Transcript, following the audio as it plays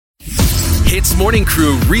HITZ Morning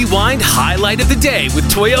Crew Rewind Highlight of the Day with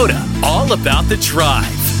Toyota. All about the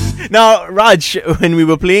drive. Now, Raj, when we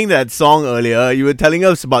were playing that song earlier, you were telling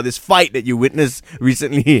us about this fight that you witnessed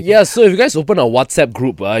recently. Yeah, so if you guys open our WhatsApp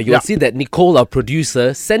group, you'll see that Nicole, our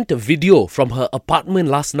producer, sent a video from her apartment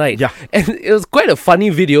last night. Yeah. And it was quite a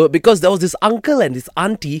funny video because there was this uncle and this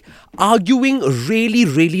auntie arguing really,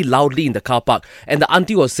 really loudly in the car park. And the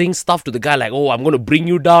auntie was saying stuff to the guy like, oh, I'm going to bring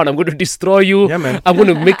you down, I'm going to destroy you, Yeah, man. I'm going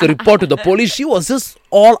to make a report to the police. She was just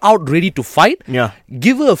all out ready to fight. Yeah.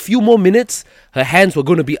 Give her a few more minutes, her hands were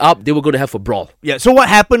going to be up, they were going to have a brawl. Yeah, so what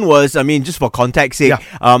happened was, I mean, just for context sake,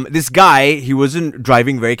 this guy, he wasn't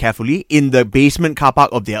driving very carefully in the basement car park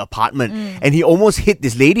of their apartment, and he almost hit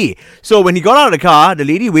this lady. So when he got out of the car, the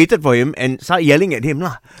lady waited for him and started yelling at him,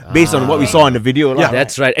 based on what we saw in the video. Yeah,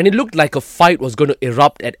 that's right. And it looked like a fight was going to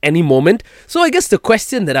erupt at any moment. So I guess the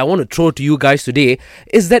question that I want to throw to you guys today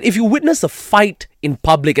is that if you witness a fight in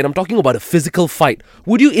public, and I'm talking about a physical fight,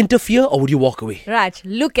 would you interfere or would you walk away? Raj,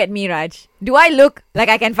 look at me, Raj. Do I look like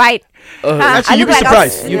I can fight? Actually, I you'd look be like I'll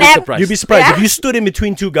surprised. snap. You'd be surprised. Yeah. If you stood in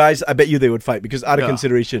between two guys, I bet you they would fight because out of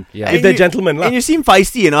consideration. Yeah. If they're gentlemen. And you seem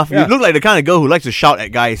feisty enough. Yeah. You look like the kind of girl who likes to shout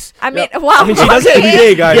at guys. I mean, wow. I mean, she does it every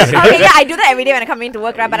day, guys. Okay, yeah, I do that every day when I come into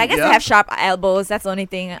work, right? But I guess I have sharp elbows. That's the only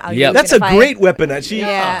thing I'll use That's in a fight. great weapon, actually.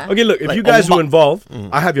 Yeah. Okay, look, if Like you guys on were involved,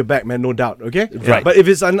 I have your back, man, no doubt, okay? Right. But if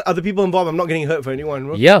it's other people involved, I'm not getting hurt for anyone.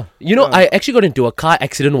 Bro. Yeah. You know, I actually got into a car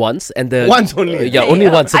accident once. And the Once only? yeah, only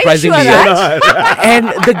once, Are you surprisingly. sure, Raj? And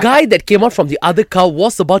the guy that came out from the other car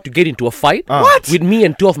was about to get into a fight with me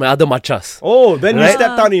and two of my other machas. Oh, then you Right.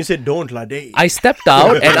 stepped out and you said, don't, la, day. I stepped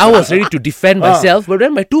out and I was ready to defend myself, but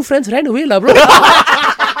then my two friends ran away, bro.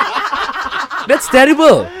 That's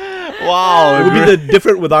terrible. Wow. It would be the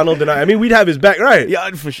different with Arnold and I. I mean, we'd have his back, right? Yeah,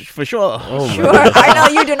 for sure. Sure. I know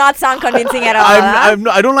you do not sound convincing at all.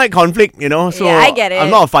 I don't like conflict, so Yeah, I get it. I'm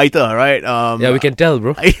not a fighter, right? Yeah, we can tell,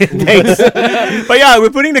 bro. Thanks. But yeah, we're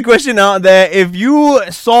putting the question out there. If you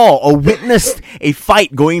saw or witnessed a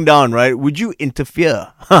fight going down, right, would you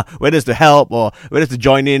interfere? Whether it's to help or whether it's to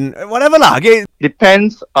join in, whatever lah. Okay.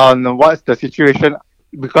 Depends on what's the situation,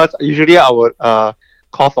 because usually I would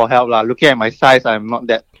call for help lah. Looking at my size, I'm not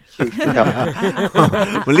that huge to help.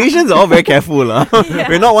 Malaysians are all very careful lah.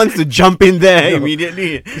 We're not ones to jump in there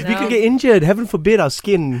immediately. We could get injured. Heaven forbid our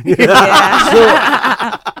skin.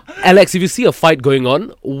 Alex, if you see a fight going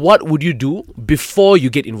on, what would you do before you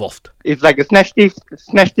get involved? If like a snatch thief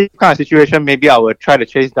kind of situation, maybe I would try to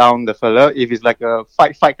chase down the fella. If it's like a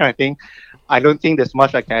fight kind of thing, I don't think there's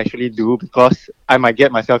much I can actually do because I might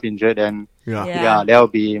get myself injured and Yeah. there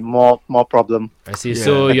will be more problem. I see.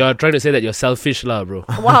 So you're trying to say that you're selfish lah, bro.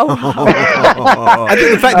 Wow. I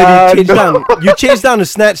think the fact that you chase down a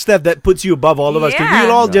snatch theft, that puts you above all of us. 'Cause Yeah.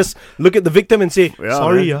 we'll all just look at the victim and say,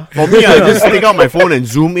 sorry, man. For me, I just take out my phone and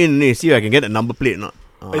zoom in and see if I can get a number plate or not.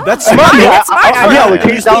 That's smart. That's smart. I would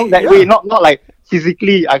chase down that way, not like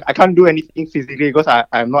physically. I can't do anything physically because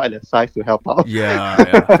I'm not at the size to help out. Yeah,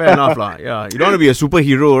 fair enough lah. Yeah, you don't want to be a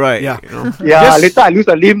superhero, right? Yeah. Yeah, later I lose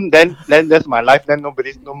a limb, then that's my life. Then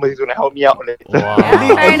nobody's gonna help me out later.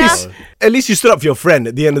 Fair enough. At least you stood up for your friend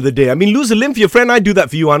at the end of the day. I mean, lose a limb for your friend, I'd do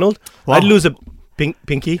that for you, Arnold. I'd lose a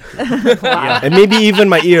pinky. And maybe even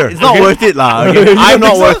my ear. It's not worth it lah. Okay? I'm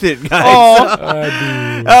not worth it,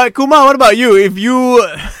 guys. Kumar, what about you? If you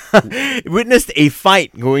witnessed a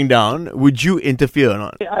fight going down, would you interfere or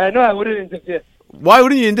not? I know I wouldn't interfere. Why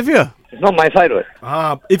wouldn't you interfere? It's not my fight, what?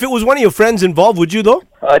 If it was one of your friends involved, would you though?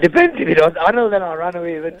 Depends. If it was Arnold, then I'll run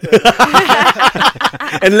away with it.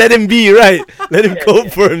 And let him be, right? Let him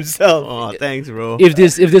cope for himself. Oh, thanks, bro. If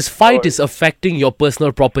this fight is affecting your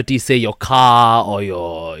personal property, say your car or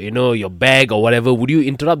your bag or whatever, would you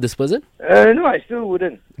interrupt this person? No, I still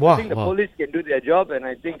wouldn't. Wow. I think the police can do their job, and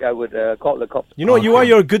I think I would call the cops. You know,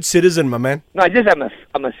 you're a good citizen, my man. No,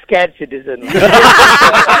 I'm a scared citizen.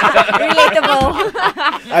 Relatable.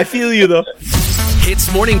 I feel you though.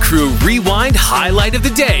 HITZ Morning Crew Rewind Highlight of the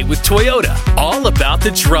Day with Toyota. All about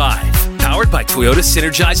the drive. Powered by Toyota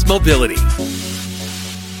Synergized Mobility.